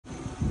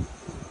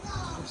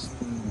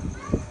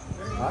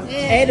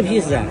And the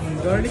pizza.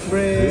 Garlic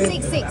bread.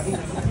 6.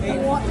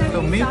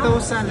 Tomato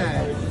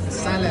salad.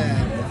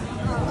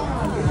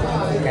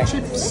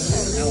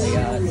 Chips.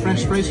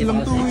 French fries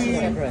lang to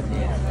eh.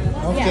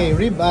 Okay,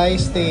 ribeye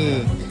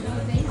steak.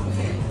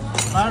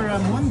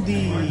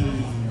 Barramundi.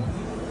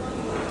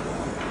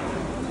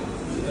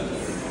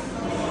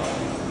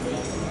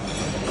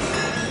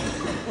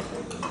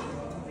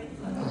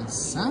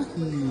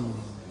 Asahi.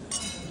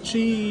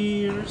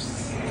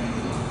 Cheers.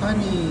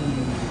 Honey.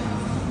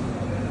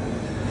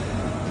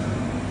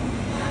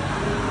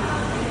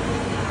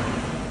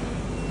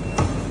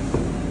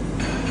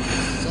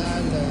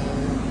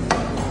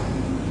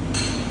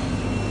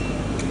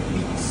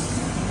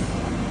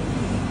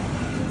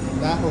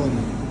 Dahon,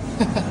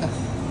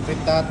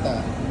 frittata,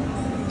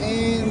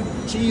 and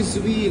cheese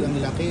wheel. Ang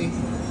laki.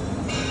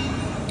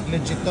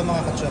 Legit to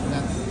mga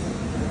ka-chocnut.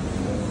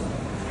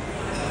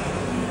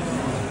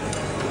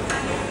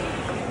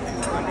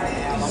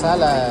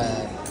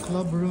 Salad.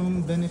 Club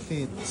room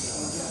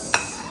benefits.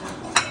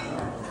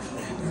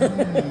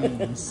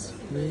 Nice.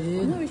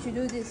 With We should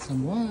do this.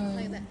 some wine.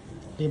 Like that.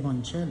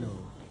 Limoncello.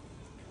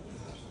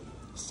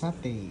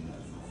 Satay.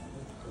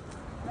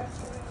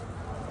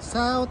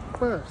 South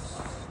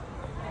Perth.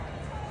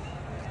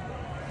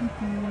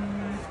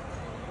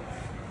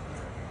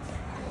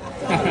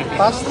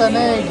 Pasta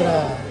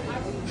negra.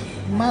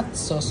 Mat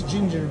sauce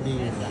ginger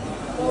beer.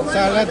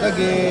 Salad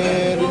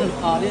again.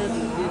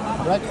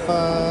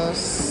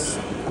 Breakfast.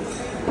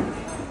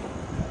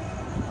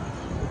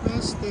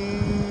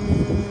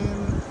 Westin.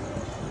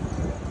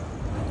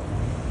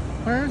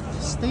 Perth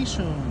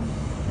Station.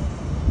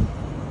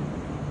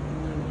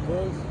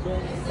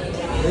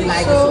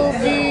 So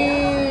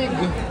big!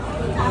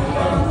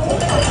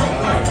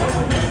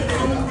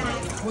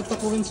 What a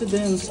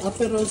coincidence.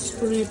 Aperol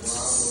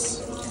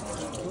spritz.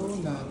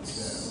 Donuts.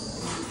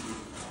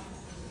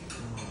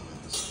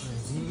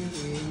 Here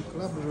in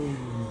club room.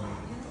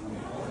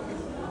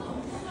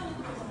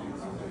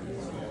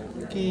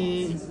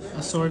 Okay,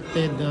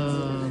 assorted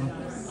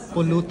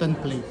pollutant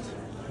plate.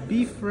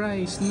 Beef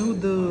rice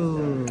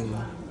noodle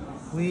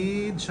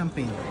with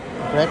champagne.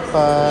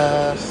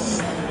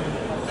 Breakfast.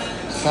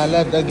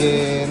 Salad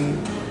again.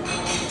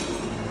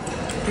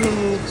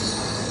 Fruits.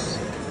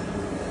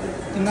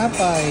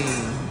 Tinapay.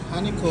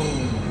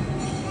 Honeycomb.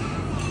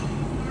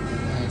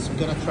 Nice. We're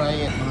gonna try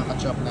it, mga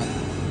ka-chocnut.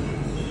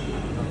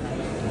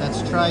 Let's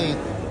try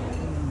it.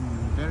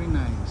 Very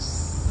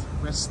nice.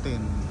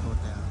 Westin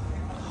Hotel.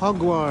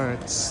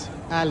 Hogwarts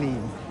Alley.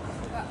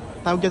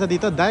 Tawag kita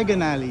dito,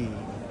 Diagon Alley.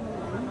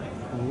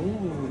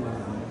 Ooh.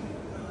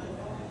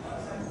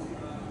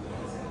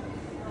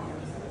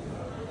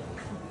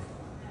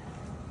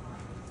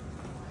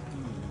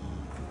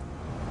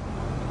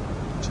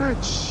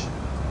 Church.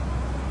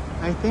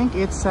 I think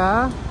it's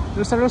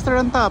there's a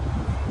restaurant top.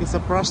 It's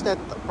a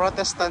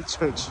Protestant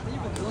church.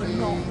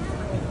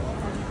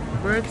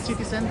 Perth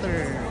City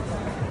Center.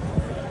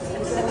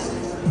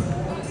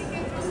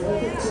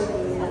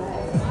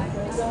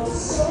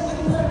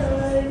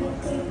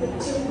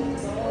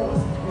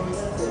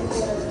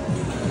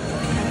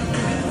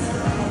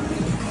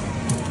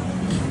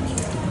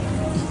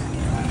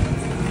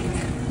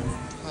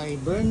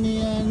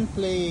 Hibernian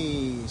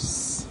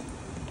Place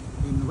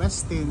in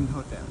Westin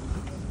Hotel.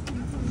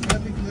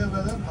 Fairly clear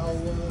weather. How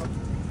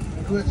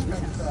do you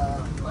expect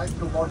light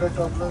to moderate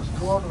troublers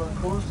throughout our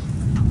cruise?